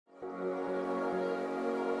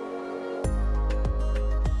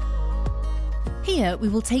Here we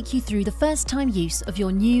will take you through the first time use of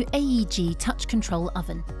your new AEG Touch Control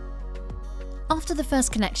Oven. After the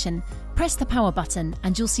first connection, press the power button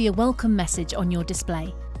and you'll see a welcome message on your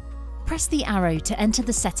display. Press the arrow to enter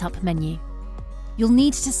the setup menu. You'll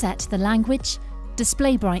need to set the language,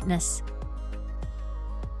 display brightness,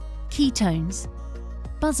 key tones,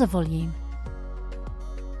 buzzer volume,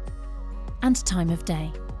 and time of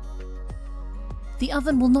day. The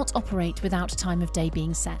oven will not operate without time of day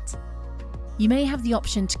being set. You may have the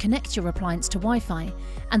option to connect your appliance to Wi-Fi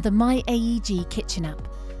and the My AEG Kitchen app,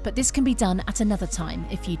 but this can be done at another time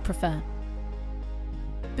if you'd prefer.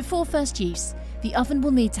 Before first use, the oven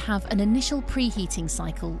will need to have an initial preheating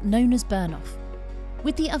cycle known as burn-off.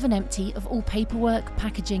 With the oven empty of all paperwork,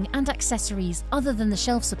 packaging and accessories other than the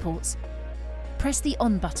shelf supports, press the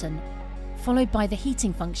on button, followed by the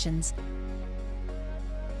heating functions.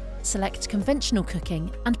 Select conventional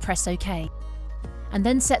cooking and press OK, and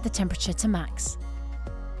then set the temperature to max.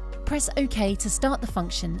 Press OK to start the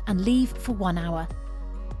function and leave for 1 hour.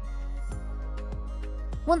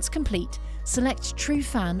 Once complete, select True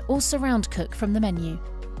Fan or Surround Cook from the menu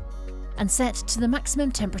and set to the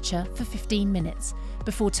maximum temperature for 15 minutes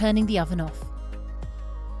before turning the oven off.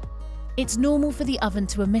 It's normal for the oven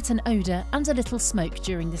to emit an odour and a little smoke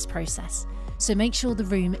during this process, so make sure the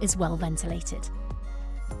room is well ventilated.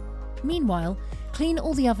 Meanwhile, clean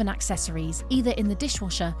all the oven accessories either in the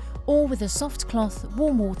dishwasher or with a soft cloth,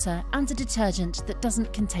 warm water and a detergent that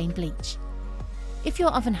doesn't contain bleach. If your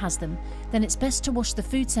oven has them, then it's best to wash the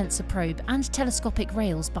food sensor probe and telescopic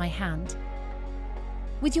rails by hand.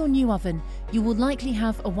 With your new oven, you will likely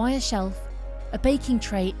have a wire shelf, a baking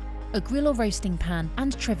tray, a grill or roasting pan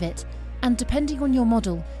and trivet, and depending on your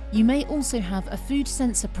model, you may also have a food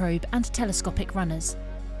sensor probe and telescopic runners.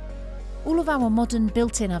 All of our modern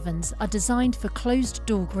built-in ovens are designed for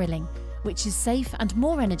closed-door grilling, which is safe and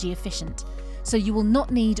more energy efficient, so you will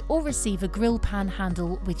not need or receive a grill pan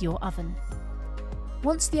handle with your oven.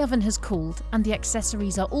 Once the oven has cooled and the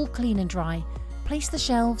accessories are all clean and dry, place the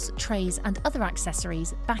shelves, trays and other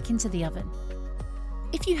accessories back into the oven.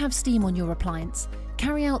 If you have steam on your appliance,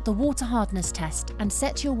 carry out the water hardness test and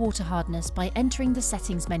set your water hardness by entering the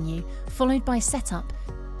settings menu, followed by setup,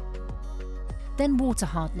 then water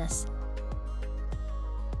hardness,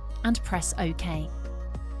 and press OK.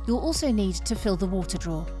 You'll also need to fill the water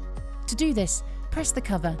drawer. To do this, press the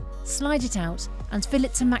cover, slide it out and fill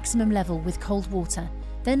it to maximum level with cold water,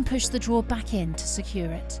 then push the drawer back in to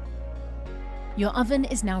secure it. Your oven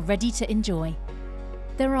is now ready to enjoy.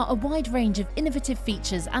 There are a wide range of innovative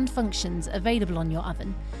features and functions available on your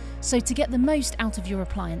oven, so to get the most out of your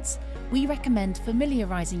appliance, we recommend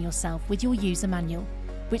familiarising yourself with your user manual,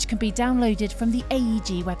 which can be downloaded from the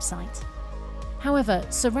AEG website. However,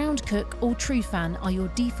 Surround Cook or True Fan are your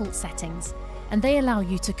default settings, and they allow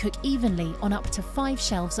you to cook evenly on up to 5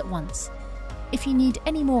 shelves at once. If you need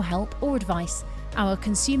any more help or advice, our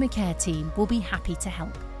consumer care team will be happy to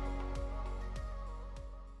help.